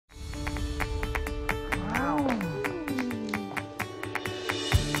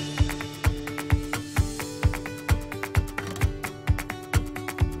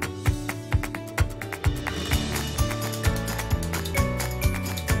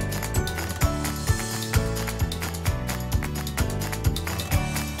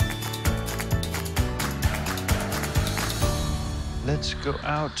Let's go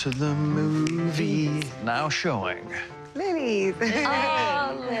out to the movie. Now showing. Lilies.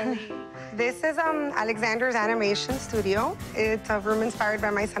 Oh, Lily. This is Alexander's animation studio. It's a room inspired by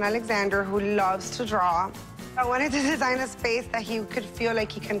my son Alexander, who loves to draw. I wanted to design a space that he could feel like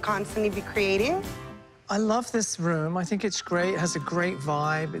he can constantly be creating. I love this room. I think it's great. It has a great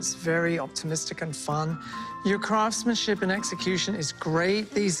vibe. It's very optimistic and fun. Your craftsmanship and execution is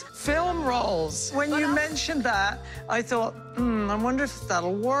great. These film rolls, when you mentioned that, I thought, I wonder if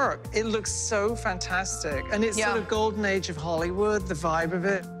that'll work. It looks so fantastic. And it's sort of golden age of Hollywood, the vibe of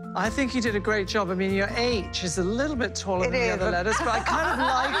it. I think you did a great job. I mean, your H is a little bit taller than the other letters, but I kind of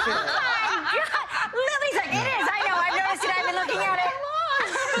like it. Oh, my God. Lily's like, it is. I know. I've noticed it. I've been looking at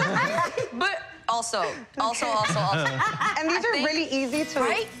it. But also. And these are really easy to...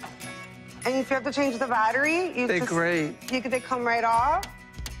 Right? And if you have to change the battery, They're great. They come right off.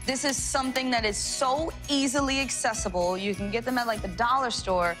 This is something that is so easily accessible. You can get them at, like, the dollar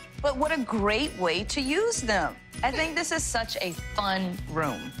store. But what a great way to use them. I think this is such a fun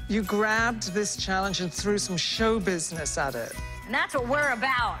room. You grabbed this challenge and threw some show business at it. And that's what we're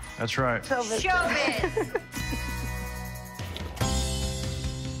about. That's right. Showbiz.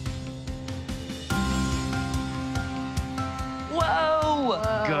 Whoa!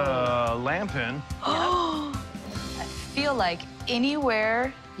 Lampin. I feel like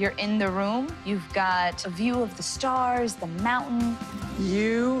anywhere you're in the room, you've got a view of the stars, the mountain.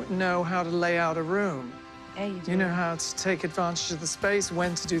 You know how to lay out a room. Yeah, you do. You know how to take advantage of the space,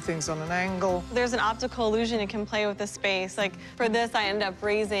 when to do things on an angle. There's an optical illusion you can play with the space. Like, for this, I ended up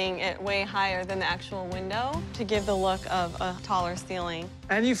raising it way higher than the actual window to give the look of a taller ceiling.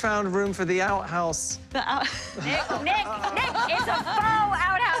 And you found room for the outhouse. The out Nick, it's a faux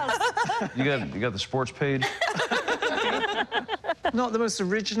outhouse. You got the sports page? Not the most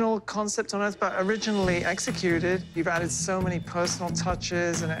original concept on earth, but originally executed. You've added so many personal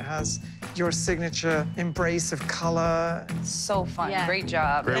touches, and it has your signature embrace of color. So fun. Yeah. Great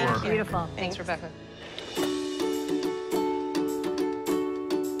job. Great work. Beautiful. Thanks, Rebecca.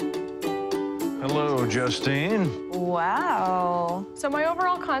 Hello, Justine. Wow. So my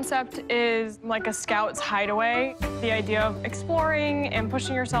overall concept is like a scout's hideaway. The idea of exploring and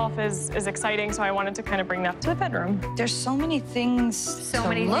pushing yourself is exciting, so I wanted to kind of bring that to the bedroom. There's so many things to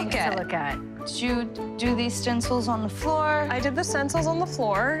look at. Did you do these stencils on the floor? I did the stencils on the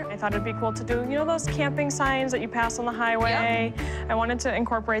floor. I thought it'd be cool to do, you know, those camping signs that you pass on the highway. Yep. I wanted to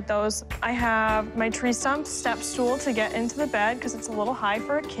incorporate those. I have my tree stump step stool to get into the bed because it's a little high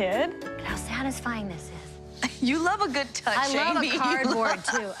for a kid. Look how satisfying this is. You love a good touch, I love Amy. a cardboard,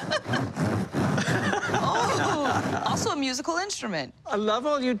 too. Oh, also a musical instrument. I love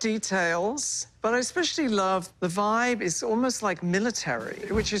all your details, but I especially love the vibe. It's almost like military,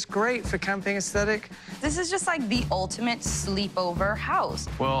 which is great for camping aesthetic. This is just like the ultimate sleepover house.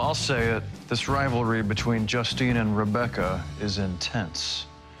 Well, I'll say it. This rivalry between Justine and Rebecca is intense.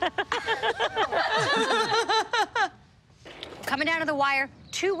 Coming down to the wire,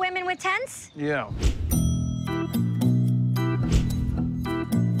 2 women with tents? Yeah.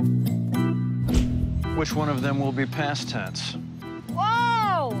 Which one of them will be past tense?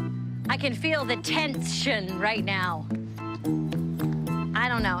 Whoa! I can feel the tension right now. I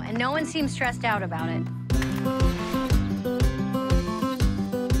don't know, and no one seems stressed out about it.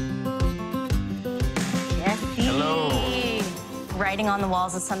 Jessie. Hello. Writing on the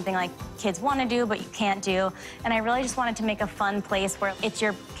walls is something like kids want to do, but you can't do. And I really just wanted to make a fun place where it's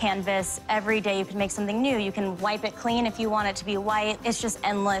your canvas. Every day you can make something new. You can wipe it clean if you want it to be white. It's just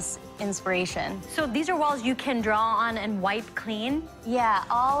endless inspiration. So these are walls you can draw on and wipe clean? Yeah,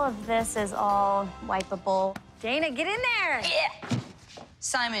 all of this is all wipeable. Dayna, get in there. Yeah.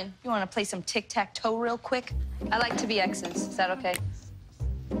 Simon, you want to play some tic-tac-toe real quick? I like to be X's. Is that okay?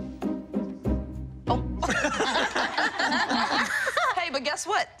 Oh. Hey, but guess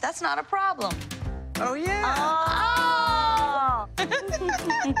what? That's not a problem. Oh, yeah. Oh!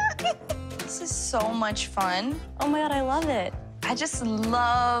 This is so much fun. Oh my God, I love it. I just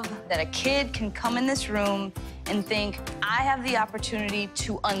love that a kid can come in this room and think, I have the opportunity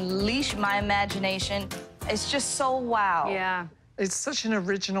to unleash my imagination. It's just so wow. Yeah. It's such an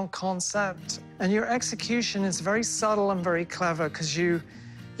original concept, and your execution is very subtle and very clever, because you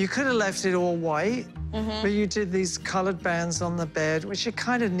could have left it all white, but you did these colored bands on the bed, which you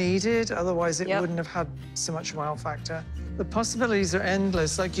kind of needed, otherwise it wouldn't have had so much wow factor. The possibilities are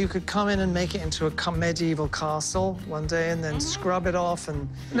endless. Like, you could come in and make it into a medieval castle one day and then scrub it off, and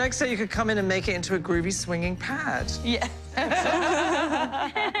next day you could come in and make it into a groovy swinging pad. Yeah.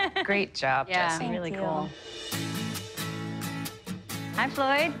 Great job, Jessie. Really cool. Hi,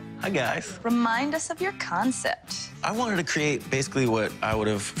 Floyd. Hi, guys. Remind us of your concept. I wanted to create basically what I would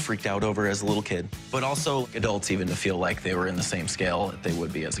have freaked out over as a little kid, but also adults even to feel like they were in the same scale that they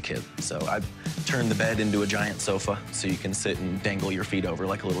would be as a kid. So I turned the bed into a giant sofa so you can sit and dangle your feet over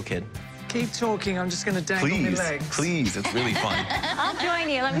like a little kid. Keep talking, I'm just gonna dangle my legs. Please, it's really fun. I'll join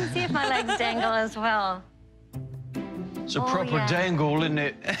you. Let me see if my legs dangle as well. It's a proper dangle, isn't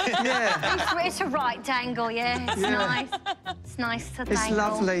it? Yeah. It's a right dangle, yeah. It's nice. It's nice to dangle. It's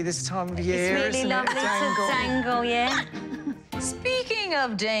lovely this time of year, It's really isn't lovely it? Dangle. to dangle, yeah. Speaking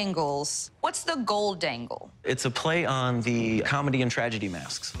of dangles, what's the gold dangle? It's a play on the comedy and tragedy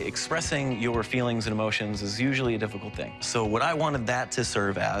masks. Expressing your feelings and emotions is usually a difficult thing. So what I wanted that to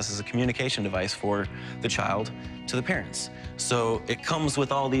serve as is a communication device for the child to the parents. So it comes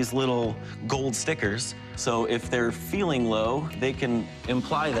with all these little gold stickers. So if they're feeling low, they can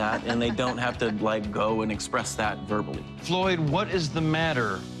imply that and they don't have to like go and express that verbally. Floyd, what is the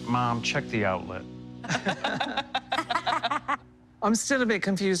matter? Mom, check the outlet. I'm still a bit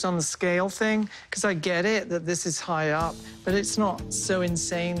confused on the scale thing, because I get it that this is high up, but it's not so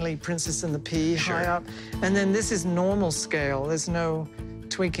insanely Princess and the Pea high up. And then this is normal scale. There's no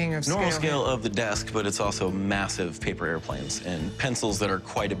tweaking of scale. Normal scale of the desk, but it's also massive paper airplanes and pencils that are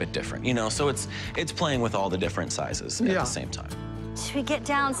quite a bit different, you know? So it's playing with all the different sizes at the same time. Should we get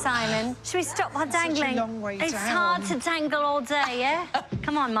down, Simon? Should we stop our dangling? Such a long way it's down. hard to dangle all day, yeah?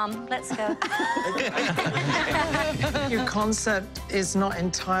 Come on, Mum, let's go. Your concept is not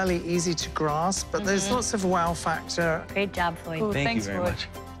entirely easy to grasp, but there's lots of wow factor. Great job, Floyd. Ooh, Thank thanks, you very Floyd. much.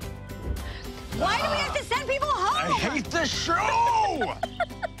 Why do we have to send people home? I hate this show! I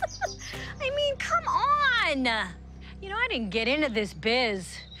mean, come on. You know, I didn't get into this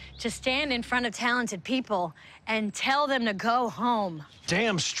biz to stand in front of talented people and tell them to go home.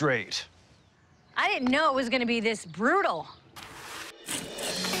 Damn straight. I didn't know it was gonna be this brutal.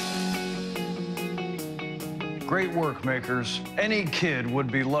 Great work, makers. Any kid would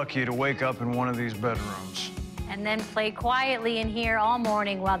be lucky to wake up in one of these bedrooms. And then play quietly in here all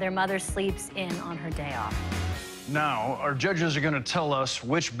morning while their mother sleeps in on her day off. Now, our judges are gonna tell us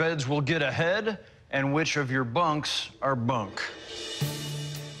which beds will get ahead and which of your bunks are bunk.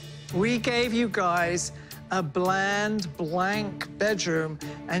 We gave you guys a bland, blank bedroom,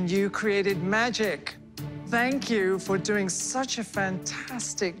 and you created magic. Thank you for doing such a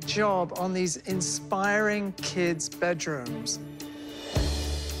fantastic job on these inspiring kids' bedrooms.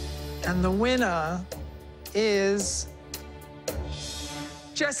 And the winner is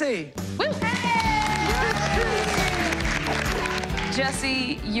Jessie.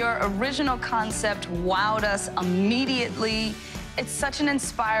 Jessie, your original concept wowed us immediately. It's such an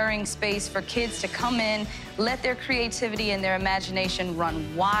inspiring space for kids to come in, let their creativity and their imagination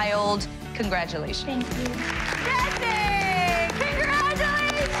run wild. Congratulations. Thank you. Jessie!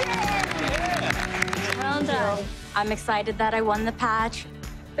 Congratulations! Well done. I'm excited that I won the patch.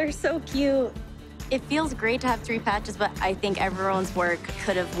 They're so cute. It feels great to have 3 patches, but I think everyone's work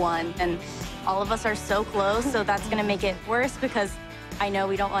could have won. And all of us are so close, so that's gonna make it worse because I know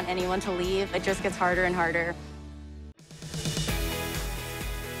we don't want anyone to leave. It just gets harder and harder.